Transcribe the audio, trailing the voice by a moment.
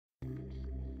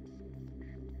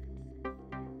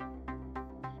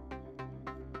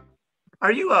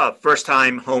Are you a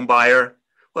first-time home buyer?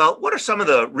 Well, what are some of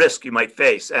the risks you might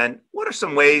face, and what are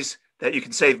some ways that you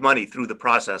can save money through the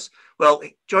process? Well,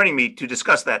 joining me to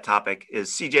discuss that topic is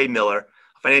CJ Miller,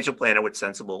 a financial planner with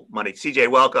Sensible Money.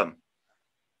 CJ, welcome.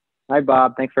 Hi,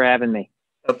 Bob. Thanks for having me.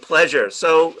 A pleasure.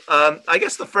 I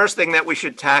guess the first thing that we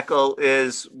should tackle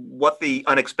is what the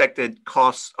unexpected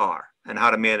costs are and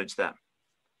how to manage them.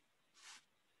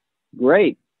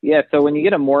 Great. Yeah. So when you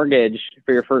get a mortgage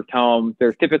for your first home,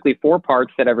 there's typically four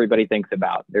parts that everybody thinks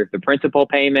about. There's the principal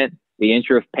payment, the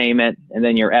interest payment, and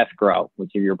then your escrow,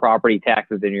 which are your property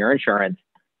taxes and your insurance.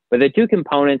 But the two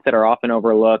components that are often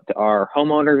overlooked are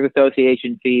homeowners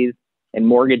association fees and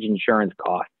mortgage insurance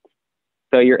costs.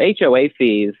 So your HOA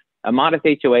fees, a modest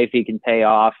HOA fee can pay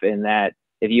off in that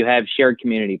if you have shared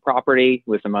community property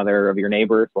with some other of your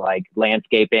neighbors, like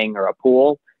landscaping or a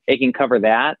pool, it can cover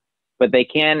that, but they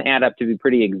can add up to be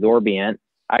pretty exorbitant.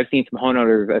 I've seen some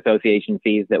homeowners association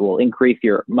fees that will increase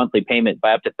your monthly payment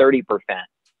by up to 30%.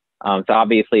 So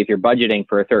obviously, if you're budgeting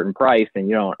for a certain price and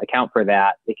you don't account for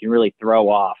that, it can really throw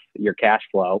off your cash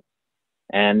flow.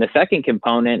 And the second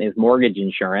component is mortgage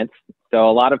insurance. So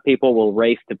a lot of people will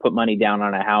race to put money down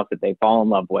on a house that they fall in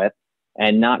love with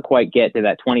and not quite get to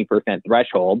that 20%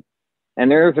 threshold.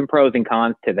 And there are some pros and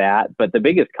cons to that. But the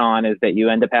biggest con is that you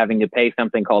end up having to pay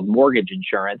something called mortgage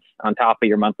insurance on top of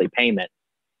your monthly payment.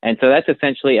 And so that's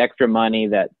essentially extra money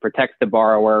that protects the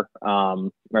borrower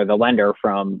or the lender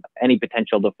from any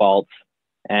potential defaults.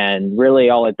 And really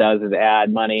all it does is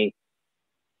add money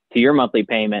to your monthly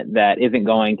payment that isn't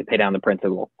going to pay down the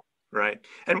principal. Right.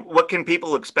 And what can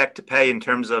people expect to pay in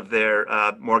terms of their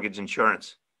mortgage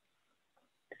insurance?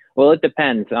 Well, it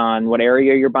depends on what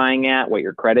area you're buying at, what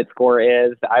your credit score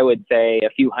is. I would say a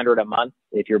few hundred a month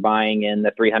if you're buying in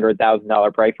the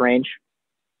 $300,000 price range.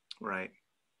 Right.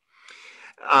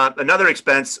 Another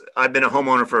expense, I've been a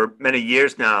homeowner for many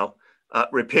years now.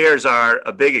 Repairs are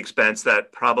a big expense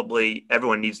that probably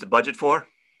everyone needs to budget for.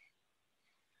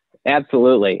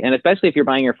 Absolutely. And especially if you're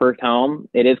buying your first home,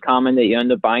 it is common that you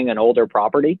end up buying an older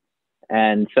property.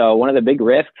 And so one of the big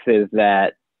risks is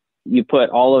that you put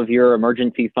all of your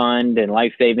emergency fund and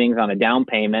life savings on a down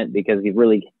payment because you've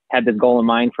really had this goal in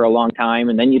mind for a long time.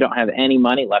 And then you don't have any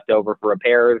money left over for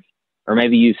repairs, or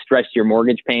maybe you stretched your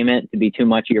mortgage payment to be too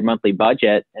much of your monthly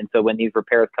budget. And so when these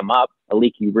repairs come up, a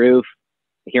leaky roof,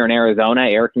 here in Arizona,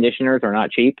 air conditioners are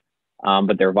not cheap.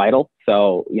 But they're vital.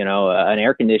 So, an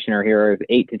air conditioner here is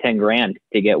 8 to 10 grand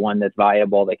to get one that's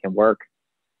viable, that can work.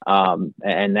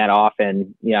 And that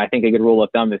often, I think a good rule of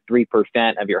thumb is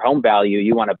 3% of your home value.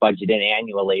 You want to budget in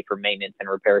annually for maintenance and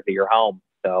repairs of your home.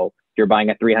 So if you're buying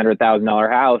a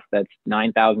 $300,000 house, that's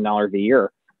 $9,000 a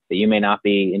year that you may not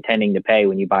be intending to pay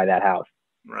when you buy that house.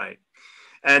 Right.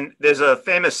 And there's a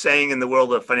famous saying in the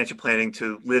world of financial planning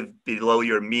to live below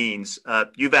your means.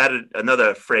 You've added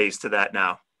another phrase to that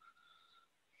now.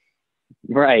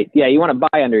 Right. Yeah, you want to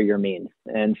buy under your means.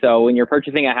 And so when you're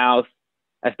purchasing a house,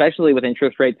 especially with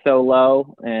interest rates so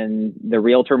low and the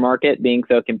realtor market being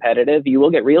so competitive, you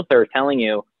will get realtors telling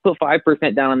you, put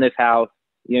 5% down on this house.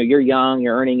 You're young,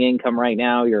 you're earning income right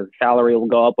now, your salary will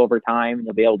go up over time, and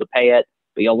you'll be able to pay it,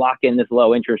 but you'll lock in this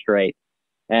low interest rate.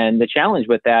 And the challenge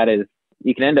with that is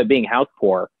you can end up being house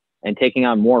poor and taking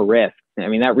on more risk. I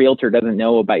mean, that realtor doesn't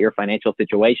know about your financial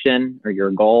situation or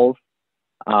your goals.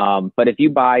 But if you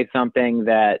buy something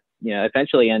that,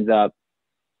 essentially ends up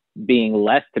being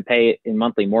less to pay in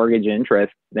monthly mortgage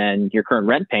interest than your current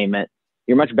rent payment,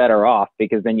 you're much better off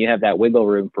because then you have that wiggle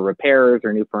room for repairs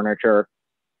or new furniture.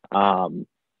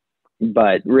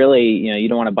 But really, you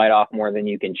don't want to bite off more than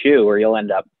you can chew, or you'll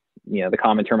end up, the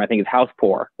common term I think is house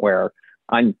poor, where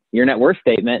on your net worth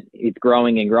statement, it's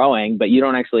growing and growing, but you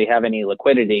don't actually have any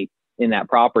liquidity in that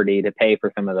property to pay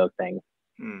for some of those things.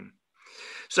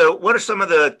 So what are some of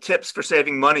the tips for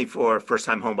saving money for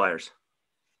first-time homebuyers?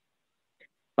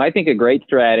 I think a great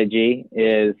strategy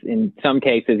is, in some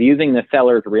cases, using the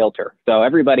seller's realtor. So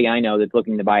everybody I know that's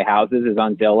looking to buy houses is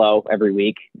on Zillow every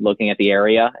week, looking at the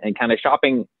area and kind of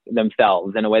shopping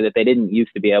themselves in a way that they didn't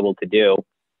used to be able to do.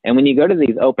 And when you go to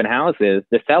these open houses,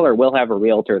 the seller will have a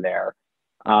realtor there.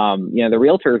 The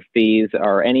realtor's fees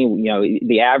are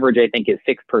the average I think is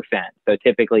 6%. So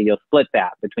typically you'll split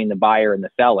that between the buyer and the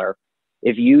seller.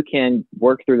 If you can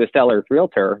work through the seller's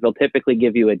realtor, they'll typically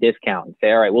give you a discount. Say,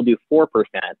 all right, we'll do 4%,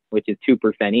 which is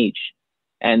 2% each.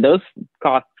 And those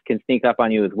costs can sneak up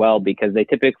on you as well because they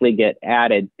typically get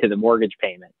added to the mortgage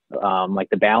payment,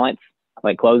 like the balance,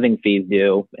 like closing fees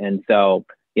do. And so,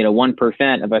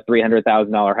 1% of a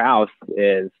 $300,000 house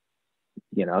is,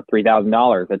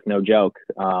 $3,000. That's no joke.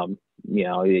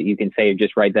 You can save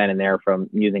just right then and there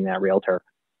from using that realtor.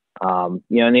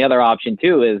 And the other option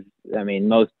too is, I mean,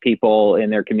 most people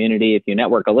in their community, if you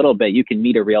network a little bit, you can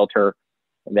meet a realtor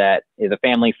that is a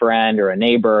family friend or a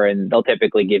neighbor, and they'll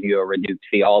typically give you a reduced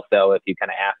fee also if you kind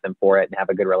of ask them for it and have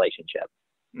a good relationship.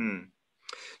 Mm.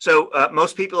 So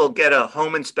most people get a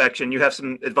home inspection. You have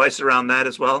some advice around that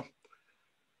as well?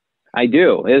 I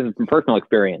do. It is from personal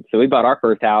experience. So we bought our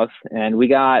first house and we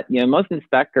got, most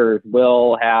inspectors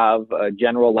will have a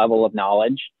general level of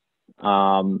knowledge.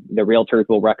 The realtors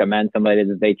will recommend somebody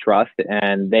that they trust,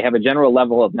 and they have a general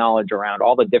level of knowledge around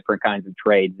all the different kinds of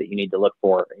trades that you need to look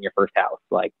for in your first house,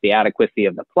 like the adequacy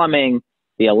of the plumbing,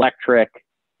 the electric,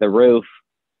 the roof.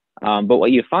 But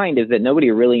what you find is that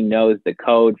nobody really knows the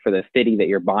code for the city that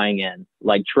you're buying in,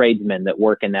 like tradesmen that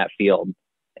work in that field.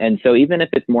 And so even if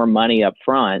it's more money up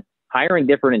front, hiring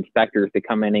different inspectors to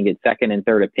come in and get second and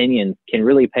third opinions can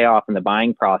really pay off in the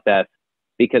buying process.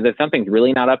 Because if something's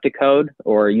really not up to code,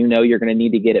 or you're going to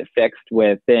need to get it fixed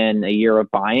within a year of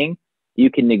buying,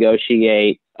 you can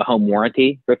negotiate a home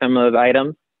warranty for some of those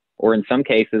items. Or in some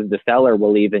cases, the seller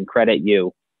will even credit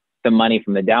you some money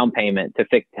from the down payment to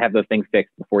have those things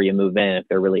fixed before you move in if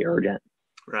they're really urgent.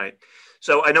 Right.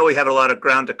 So I know we have a lot of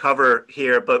ground to cover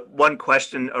here, but one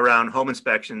question around home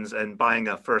inspections and buying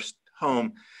a first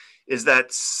home is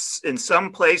that in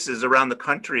some places around the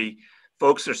country,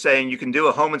 folks are saying you can do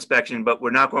a home inspection, but we're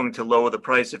not going to lower the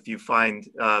price if you find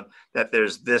that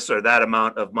there's this or that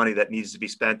amount of money that needs to be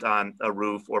spent on a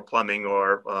roof or plumbing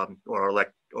or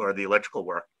the electrical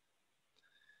work.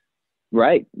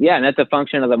 Right. Yeah. And that's a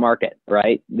function of the market,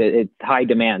 right? It's high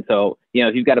demand. So,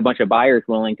 if you've got a bunch of buyers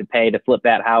willing to pay to flip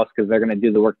that house because they're going to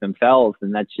do the work themselves,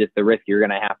 and that's just the risk you're going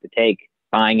to have to take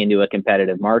buying into a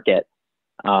competitive market.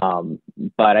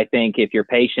 But I think if you're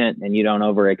patient and you don't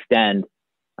overextend,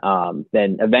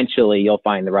 then eventually you'll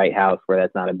find the right house where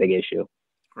that's not a big issue.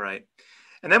 Right.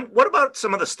 And then what about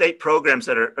some of the state programs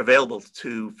that are available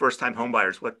to first-time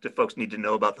homebuyers? What do folks need to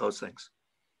know about those things?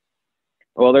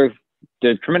 Well, they're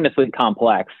tremendously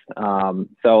complex.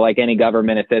 So like any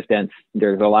government assistance,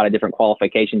 there's a lot of different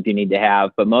qualifications you need to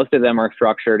have, but most of them are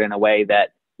structured in a way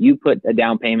that you put a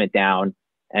down payment down,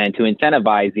 and to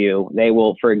incentivize you, they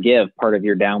will forgive part of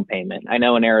your down payment. I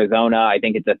know in Arizona, I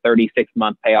think it's a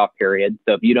 36-month payoff period.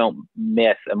 So if you don't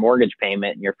miss a mortgage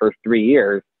payment in your first 3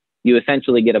 years, you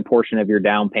essentially get a portion of your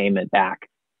down payment back.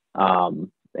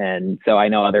 And so I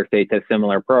know other states have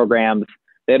similar programs.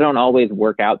 They don't always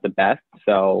work out the best.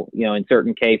 So, in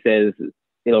certain cases,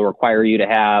 it'll require you to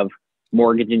have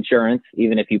mortgage insurance,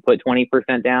 even if you put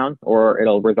 20% down, or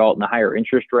it'll result in a higher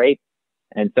interest rate.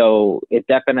 And so it's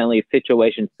definitely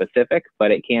situation specific,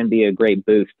 but it can be a great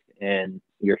boost in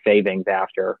your savings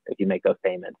after if you make those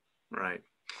payments. Right.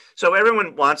 So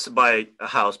everyone wants to buy a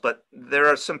house, but there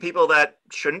are some people that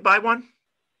shouldn't buy one?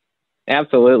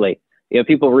 Absolutely.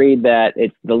 People read that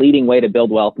it's the leading way to build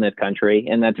wealth in this country,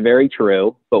 and that's very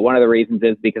true. But one of the reasons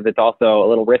is because it's also a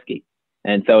little risky.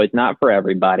 And so it's not for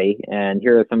everybody. And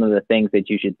here are some of the things that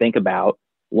you should think about.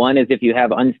 One is if you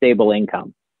have unstable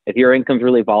income. If your income's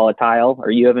really volatile or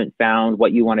you haven't found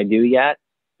what you want to do yet,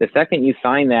 the second you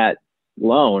sign that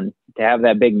loan to have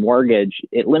that big mortgage,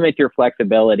 it limits your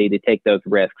flexibility to take those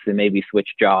risks and maybe switch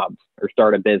jobs or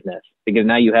start a business, because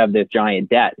now you have this giant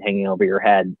debt hanging over your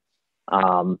head.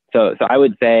 So I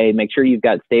would say make sure you've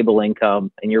got stable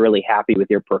income and you're really happy with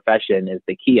your profession is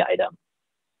the key item.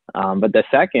 But the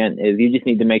second is you just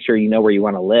need to make sure you know where you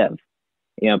want to live.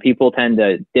 People tend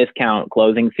to discount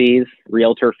closing fees,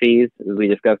 realtor fees, as we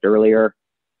discussed earlier.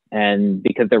 And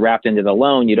because they're wrapped into the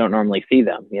loan, you don't normally see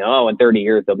them. In 30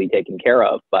 years, they'll be taken care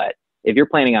of. But if you're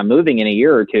planning on moving in a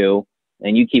year or two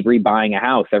and you keep rebuying a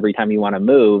house every time you want to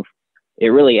move, it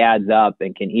really adds up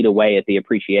and can eat away at the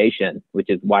appreciation, which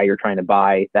is why you're trying to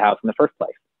buy the house in the first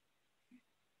place.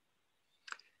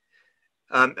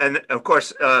 And of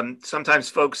course, sometimes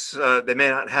folks, they may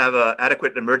not have an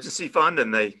adequate emergency fund,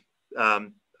 and they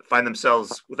find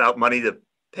themselves without money to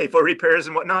pay for repairs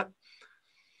and whatnot.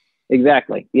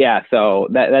 Exactly. Yeah. So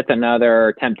that's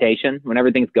another temptation when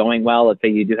everything's going well. Let's say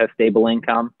you do have stable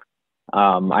income.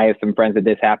 I have some friends that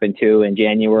this happened to in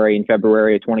January and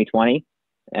February of 2020.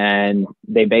 And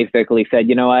they basically said,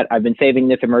 you know what, I've been saving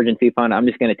this emergency fund. I'm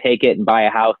just going to take it and buy a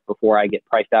house before I get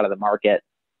priced out of the market,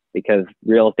 because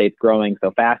real estate's growing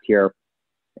so fast here.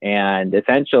 And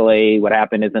essentially what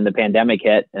happened is then the pandemic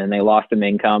hit and they lost some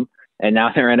income. And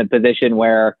now they're in a position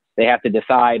where they have to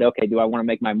decide, okay, do I want to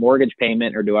make my mortgage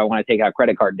payment or do I want to take out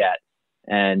credit card debt?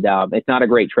 And it's not a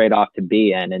great trade-off to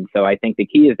be in. And so I think the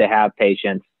key is to have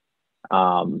patience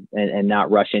and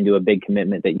not rush into a big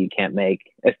commitment that you can't make,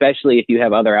 especially if you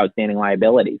have other outstanding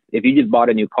liabilities. If you just bought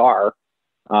a new car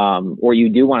or you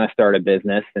do want to start a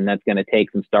business and that's going to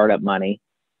take some startup money,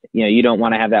 you don't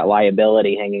want to have that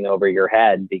liability hanging over your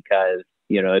head because,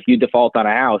 if you default on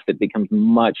a house, it becomes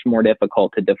much more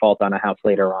difficult to default on a house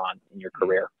later on in your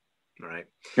career. Right.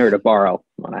 Or to borrow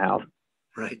on a house.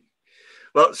 Right.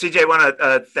 Well, CJ, I want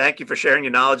to thank you for sharing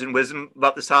your knowledge and wisdom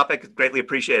about this topic. Greatly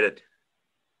appreciated.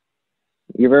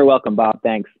 You're very welcome, Bob.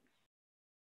 Thanks.